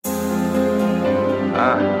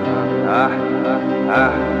Hey,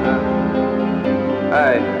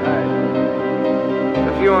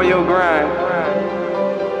 if you on your grind,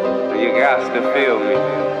 then you got to feel me.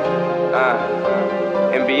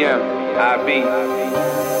 NBM, IB.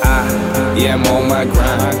 Yeah, I'm on my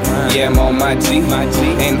grind. Yeah, I'm on my G.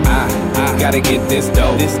 And I gotta get this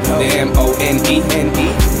dough. The M-O-N-E.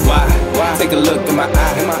 Why? Take a look in my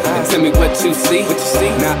eye and tell me what you see.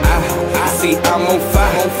 Now I see I'm on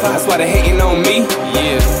fire. That's why they hating on me.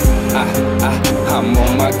 Yeah. I'm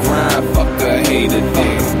on my grind, fuck a hater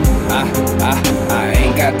then. I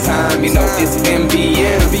ain't got time, you know it's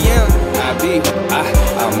NBM.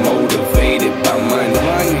 I'm motivated by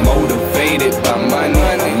money, motivated by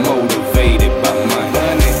money, motivated by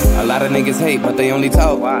money. A lot of niggas hate, but they only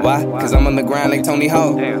talk. Why? Cause I'm on the grind like Tony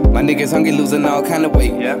Hawk. My niggas hungry, losing all kind of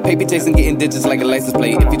weight. Paper chasing, getting digits like a license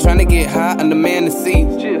plate. If you tryna get high, I'm the man to see.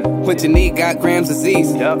 What you need, got grams of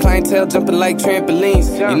Z's. Clientele jumping like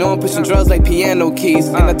trampolines. You know I'm pushing drugs like piano keys.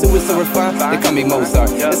 And I do it so refined, they call me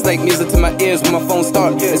Mozart. It's like music to my ears when my phone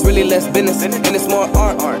starts. It's really less business and it's more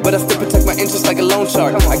art. But I still protect my interests like a loan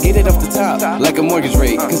shark. I get it off the top, like a mortgage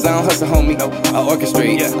rate. Cause I don't hustle, homie, I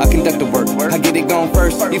orchestrate. I conduct the work, I get it going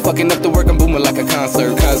first. You fucking up the work, I'm booming like a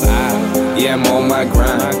concert. Cause yeah, I'm on my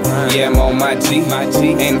grind. Yeah, I'm on my G.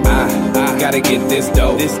 And I gotta get this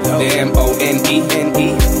dough. The M-O-N-E.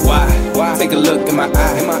 Why? Take a look in my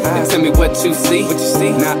eye and tell me what you see.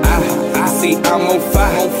 Now I see I'm on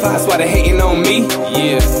fire. That's why they hating on me.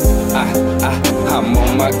 Yeah. I'm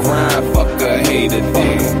on my grind. Fuck a hater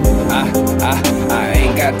then. I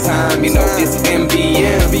ain't got time. You know it's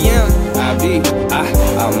NBM.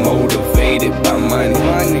 I'm motivated by money,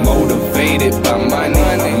 motivated by money,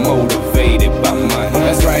 motivated by money.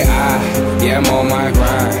 That's right, yeah, I'm on my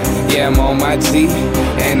grind. Yeah, I'm on my G,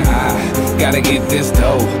 and I gotta get this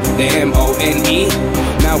dough, the M-O-N-E.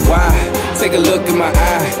 Now why? Take a look in my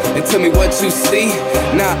eye and tell me what you see.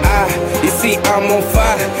 Now you see I'm on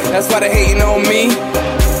fire. That's why they hating on me.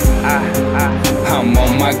 I'm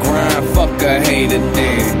on my grind, fuck a hater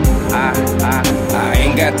then. I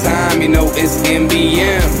ain't got time, you know it's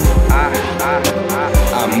NBM.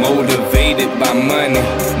 I'm motivated by money,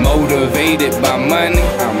 motivated by money,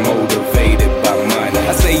 I'm motivated by money.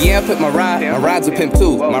 I say yeah, I pimp my ride's a pimp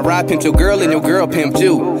too. My ride pimped your girl and your girl pimped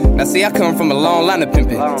you. Now see, I come from a long line of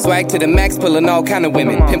pimping. Swag to the max, pulling all kind of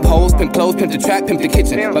women. Pimp hoes, pimp clothes, pimp the trap, pimp the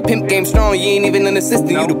kitchen. My pimp game strong, you ain't even an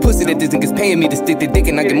assistant. You the pussy that this niggas paying me to stick the dick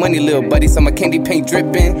and I get money, little buddy, so my candy paint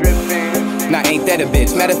dripping. Now ain't that a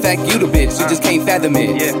bitch? Matter of fact, you the bitch, you just can't fathom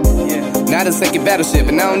it. Now the second battleship,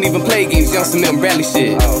 and I don't even play games, young some rally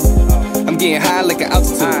shit. I'm getting high like an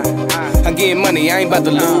altitude. I'm getting money, I ain't about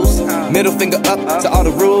to lose. Middle finger up to all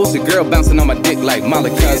the rules. Your girl bouncing on my dick like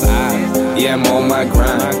molecules. Yeah, I'm on my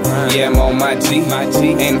grind. Yeah, I'm on my G.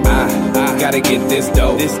 And I gotta get this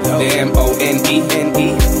dough. The M-O-N-E.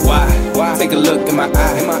 Why? Take a look in my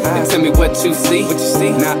eye and tell me what you see.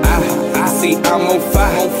 Now I see I'm on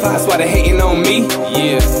fire. That's why they hating on me.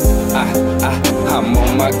 Yeah. I'm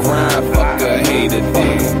on my grind. Fuck a hater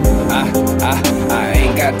then. I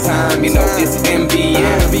ain't got time, you know it's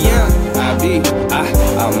NBM.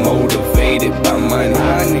 I'm motivated by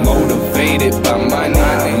money, motivated by money,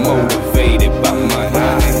 motivated by money.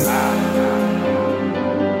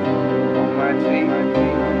 On my G,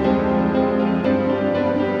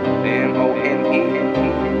 M-O-N-E.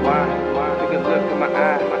 Why? Take a look in my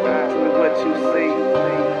eye, tell me what you see.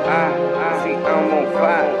 I see I'm on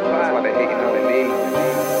fire. That's why they hating on me.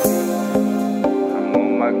 I'm on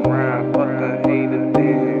my grind, fuck a hater then.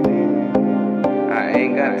 I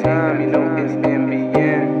ain't got time, you know it's NBM.